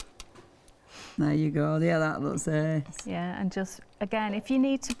 There you go. Yeah, that looks ace. Yeah, and just again, if you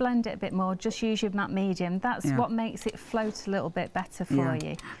need to blend it a bit more, just use your matte medium. That's what makes it float a little bit better for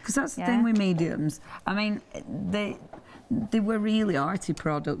you. Because that's the thing with mediums. I mean, they were really arty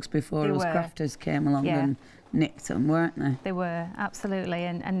products before us crafters came along and nicked them, weren't they? They were, absolutely,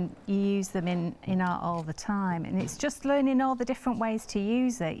 and you use them in art all the time, and it's just learning all the different ways to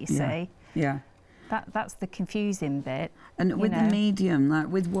use it, you see. Yeah. That's the confusing bit. And with the medium, like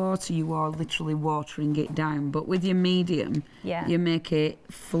with water, you are literally watering it down, but with your medium, you make it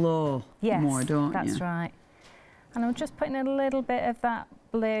flow more, don't you? Yes, that's right. And I'm just putting a little bit of that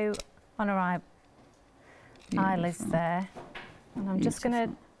blue on her eyelids there, and I'm just going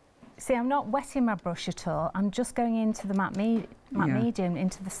to see, I'm not wetting my brush at all. I'm just going into the matte medium,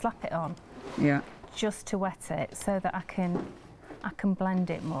 into the slap it on. Yeah. Just to wet it so that I can blend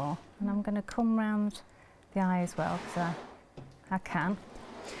it more. And I'm going to come round the eye as well, because I can.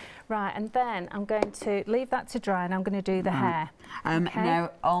 Right, and then I'm going to leave that to dry, and I'm going to do the hair. Now,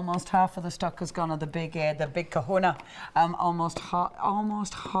 almost half of the stock has gone on the big KayHuna. Almost half.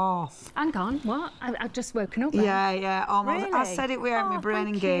 Hang on, what? I've just woken up. Yeah, almost. Really? I said it without my brain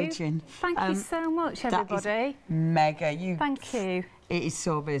engaging. Thank you so much, everybody. That is mega. Thank you. It is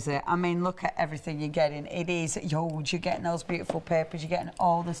so busy. I mean, look at everything you're getting. It is huge. You're getting those beautiful papers. You're getting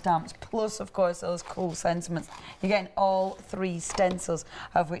all the stamps, plus, of course, those cool sentiments. You're getting all 3 stencils,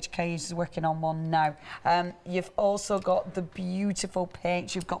 of which Kay is working on one now. You've also got the beautiful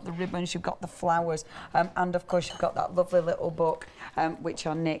paints. You've got the ribbons. You've got the flowers. And, of course, you've got that lovely little book, which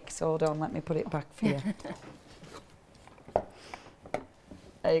are Nick's. Hold on, let me put it back for you.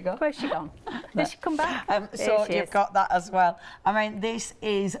 There you go. Where's she gone? Did she come back? So you've got that as well. I mean, this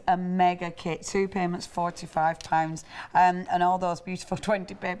is a mega kit. 2 payments, £45. And all those beautiful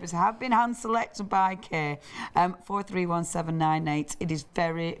 20 papers have been hand selected by Kay. 431798. It is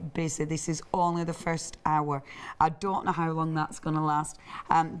very busy. This is only the first hour. I don't know how long that's going to last.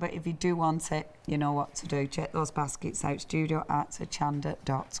 But if you do want it, you know what to do. Check those baskets out,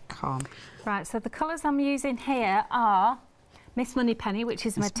 studioartsachanda.com. Right, so the colours I'm using here are Miss Moneypenny, which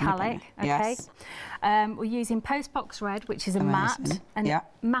is metallic, okay? Yes. We're using Postbox Red, which is a matte, and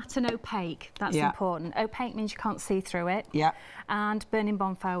matte and opaque, that's important. Opaque means you can't see through it. Yeah. And Burning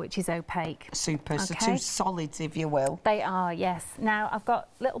Bonfire, which is opaque. Super, so 2 solids, if you will. They are, yes. Now, I've got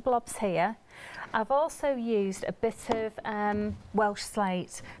little blobs here. I've also used a bit of Welsh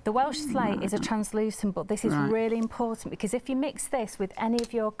Slate. The Welsh Slate is a translucent, but this is really important because if you mix this with any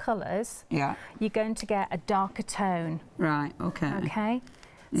of your colours, you're going to get a darker tone. Right, okay. Okay?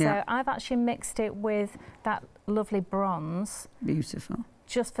 So I've actually mixed it with that lovely bronze. Beautiful.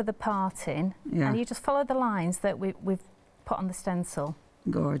 Just for the parting. Yeah. And you just follow the lines that we've put on the stencil.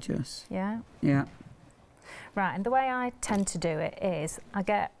 Gorgeous. Yeah? Yeah. Right, and the way I tend to do it is I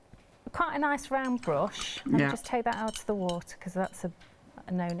get quite a nice round brush and just take that out of the water because that's a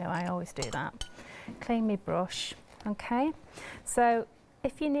no-no, I always do that. Clean my brush, okay? So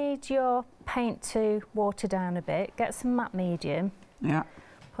if you need your paint to water down a bit, get some matte medium. Yeah.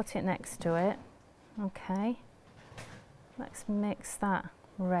 Put it next to it. Okay. Let's mix that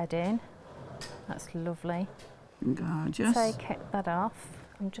red in. That's lovely. Gorgeous. Take that off.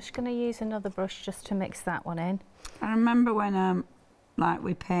 I'm just going to use another brush just to mix that one in. I remember when, like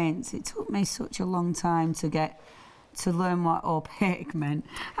with paints, it took me such a long time to learn what opaque meant.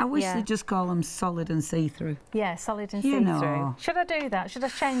 I wish they'd just call them solid and see-through. Yeah, solid and see-through. Should I do that? Should I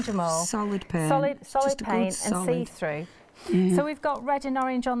change them all? Solid paint. Solid paint and see-through. Yeah. So we've got red and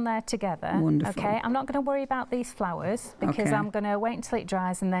orange on there together. Wonderful. Okay, I'm not going to worry about these flowers because I'm going to wait until it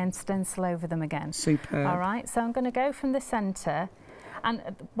dries and then stencil over them again. Superb. All right, so I'm going to go from the centre. And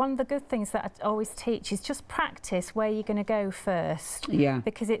one of the good things that I always teach is just practice where you're going to go first. Yeah.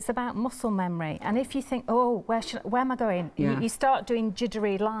 Because it's about muscle memory. And if you think, oh, where am I going? Yeah. You start doing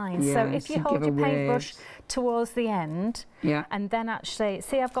jittery lines. Yeah, so if you hold your paintbrush towards the end, yeah, and then actually,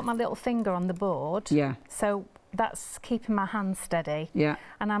 see, I've got my little finger on the board. Yeah. So that's keeping my hand steady. Yeah.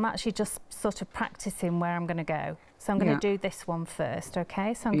 And I'm actually just sort of practicing where I'm going to go. So I'm going to do this one first,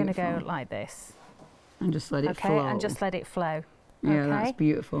 okay? So I'm going to go like this. And just let it flow. Okay, and just let it flow. Yeah, okay. That's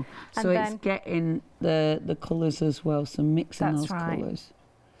beautiful. So it's getting the colours as well, so mixing those colours.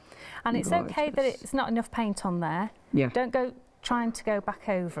 And it's okay that it's not enough paint on there. Yeah. Don't go trying to go back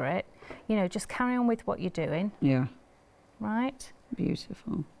over it. You know, just carry on with what you're doing. Yeah. Right?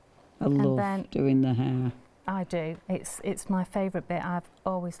 Beautiful. I love doing the hair. I do. It's my favourite bit. I've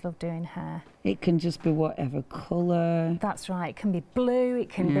always loved doing hair. It can just be whatever colour. That's right. It can be blue, it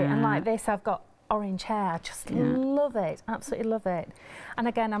can be... And like this, I've got orange hair. I just love it. Absolutely love it. And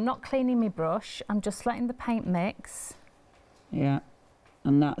again, I'm not cleaning my brush. I'm just letting the paint mix. Yeah.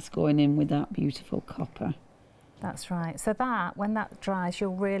 And that's going in with that beautiful copper. That's right. So that, when that dries,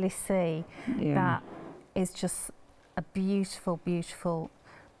 you'll really see that is just a beautiful, beautiful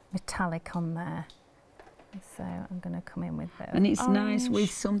metallic on there. So I'm going to come in with those. And it's orange. nice with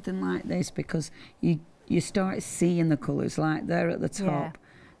something like this because you start seeing the colours like there at the top. Yeah.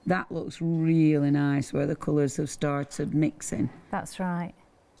 That looks really nice where the colours have started mixing. That's right.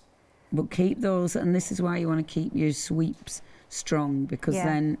 But keep those, and this is why you want to keep your sweeps strong because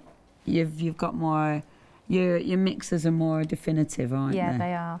then you've got more. Your mixes are more definitive, aren't they? Yeah,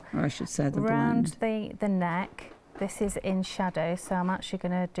 they are. Or I should say the Around blend. the neck. This is in shadow, so I'm actually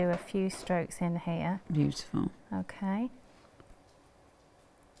going to do a few strokes in here. Beautiful. Okay.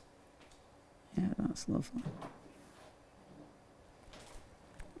 Yeah, that's lovely.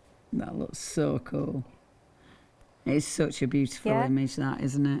 That looks so cool. It's such a beautiful image, that,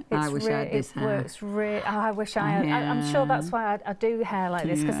 isn't it? I wish I had this hair. It works really... Oh, I wish I had... I'm sure that's why I do hair like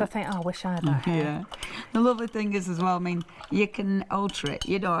this, because I think, oh, I wish I had that hair. Yeah. The lovely thing is as well, I mean, you can alter it.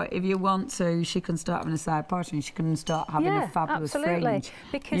 You know, if you want to, she can start having a side portrait and she can start having a fabulous fringe.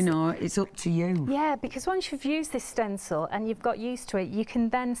 Because, you know, it's up to you. Yeah, because once you've used this stencil and you've got used to it, you can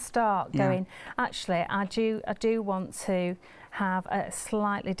then start going, actually, I do want to have a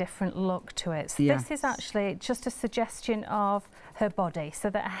slightly different look to it. So this is actually just a suggestion of her body so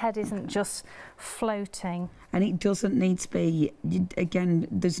that her head isn't just floating. And it doesn't need to be, again,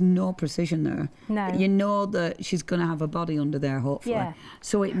 there's no precision there. No. You know that she's going to have a body under there, hopefully. Yeah.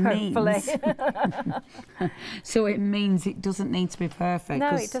 So it means... so it means it doesn't need to be perfect.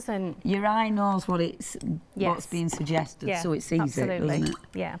 No, it doesn't. Your eye knows what what's being suggested, so it sees it, doesn't it?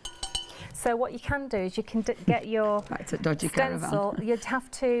 Yeah. So what you can do is you can get your stencil. You'd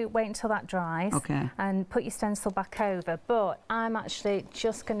have to wait until that dries and put your stencil back over. But I'm actually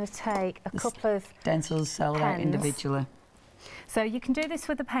just going to take a couple of stencils sell out individually. So you can do this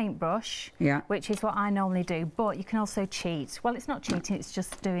with a paintbrush, which is what I normally do. But you can also cheat. Well, it's not cheating. It's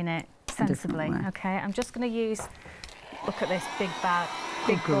just doing it sensibly. Okay. I'm just going to use. Look at this big bag.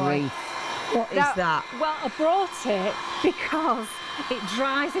 Big boy. What is that? Well, I brought it because it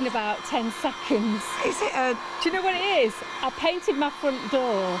dries in about 10 seconds. Is it a... Do you know what it is? I painted my front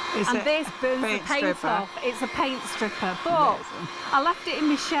door and this burns the paint off. It's a paint stripper. But I left it in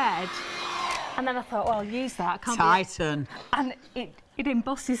my shed and then I thought, well, I'll use that. I can't Titan. And it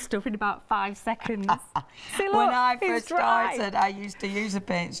embosses stuff in about 5 seconds. See, look, when I first started, I used to use a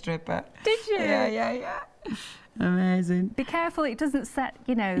paint stripper. Did you? Yeah. Amazing. Be careful it doesn't set,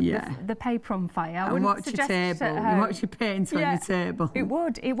 you know, the paper on fire. And watch your table. You watch your paint on your table. It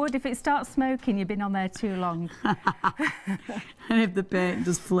would. If it starts smoking, you've been on there too long. And if the paint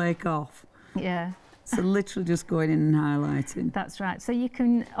does flake off. Yeah. So literally just going in and highlighting. That's right. So you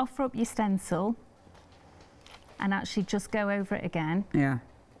can offer up your stencil and actually just go over it again. Yeah.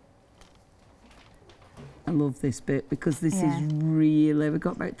 I love this bit because this is really, we've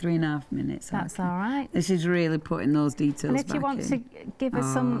got about 3.5 minutes. That's all right. This is really putting those details back in. And if you want to give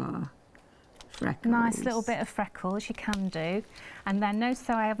us some freckles. Nice little bit of freckles, you can do. And then notice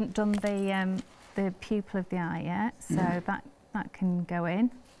how I haven't done the pupil of the eye yet, so that can go in.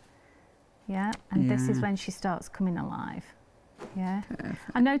 Yeah, and this is when she starts coming alive. Yeah. Perfect.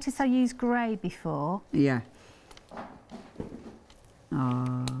 I noticed I used grey before. Yeah.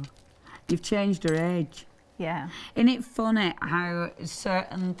 Oh, you've changed her age. Yeah. Isn't it funny how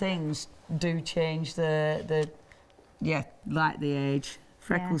certain things do change the like the age.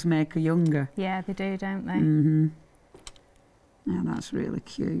 Freckles make her younger. Yeah, they do, don't they? Mm-hmm. Yeah, that's really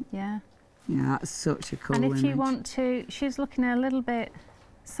cute. Yeah. Yeah, that's such a cool image. And if you want to, she's looking a little bit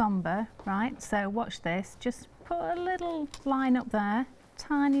sombre, right? So watch this. Just put a little line up there,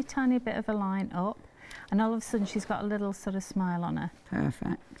 tiny, tiny bit of a line up, and all of a sudden she's got a little sort of smile on her.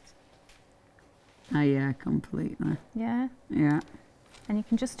 Perfect. Oh yeah, completely. Yeah? Yeah. And you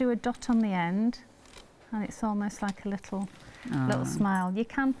can just do a dot on the end, and it's almost like a little smile. You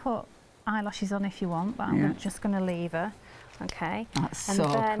can put eyelashes on if you want, but I'm just going to leave her. Okay. That's and so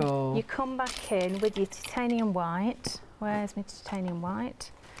then cool. You come back in with your titanium white. Where's my titanium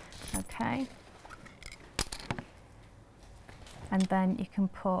white? Okay. And then you can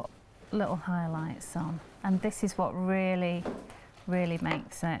put little highlights on. And this is what really, really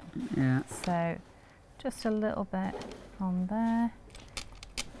makes it. Yeah. So just a little bit on there,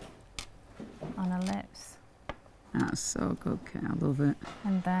 on her lips. That's so good, Kay. I love it.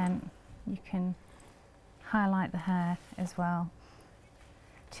 And then you can highlight the hair as well.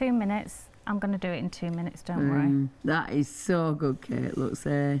 2 minutes. I'm going to do it in 2 minutes, don't worry. That is so good, Kay. It looks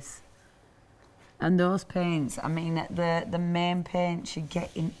ace. And those paints, I mean, the main paints you're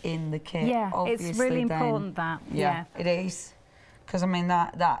getting in the kit. Yeah, obviously it's really important that. Yeah, it is. Because, I mean,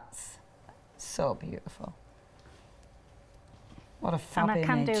 that's so beautiful. What a fab image.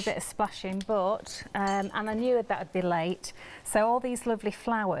 And I can do a bit of splashing, but, and I knew that would be late. So all these lovely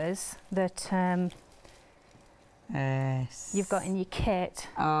flowers that you've got in your kit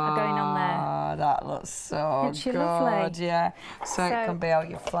are going on there. Oh, that looks so Isn't she good, lovely? yeah. So it can be all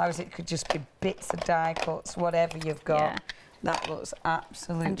your flowers, it could just be bits of die cuts, whatever you've got. Yeah. That looks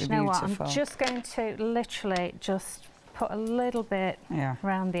absolutely and do you know beautiful. What? I'm just going to literally just put a little bit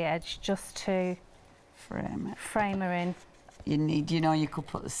around the edge just to frame her in. You need, you know, you could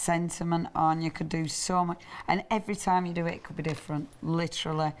put the sentiment on, you could do so much, and every time you do it, it could be different,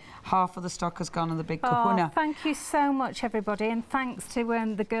 literally. Half of the stock has gone on the big KayHuna. Oh, thank you so much, everybody, and thanks to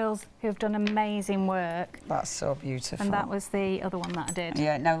the girls who have done amazing work. That's so beautiful. And that was the other one that I did.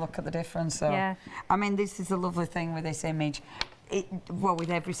 Yeah, now look at the difference, though. Yeah. I mean, this is the lovely thing with this image. Well,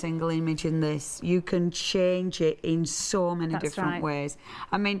 with every single image in this, you can change it in so many different ways.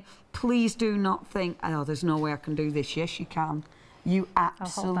 I mean, please do not think, oh, there's no way I can do this. Yes, you can. You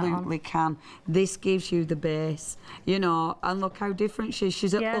absolutely can. This gives you the base, you know, and look how different she is.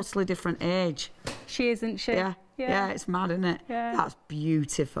 She's at a utterly different age. She isn't she? Yeah. Yeah, it's mad, isn't it? Yeah. That's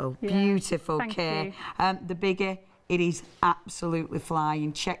beautiful. Yeah. Beautiful, Kay. The bigger, it is absolutely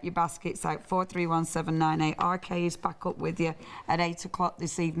flying. Check your baskets out, 431798. RK is back up with you at 8 o'clock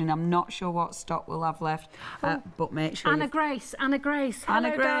this evening. I'm not sure what stock we'll have left, but make sure. Anna Grace. Hello, Grace.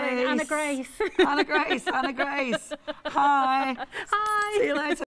 Darling. Anna Grace. Anna Grace. Hi. Hi. See you later.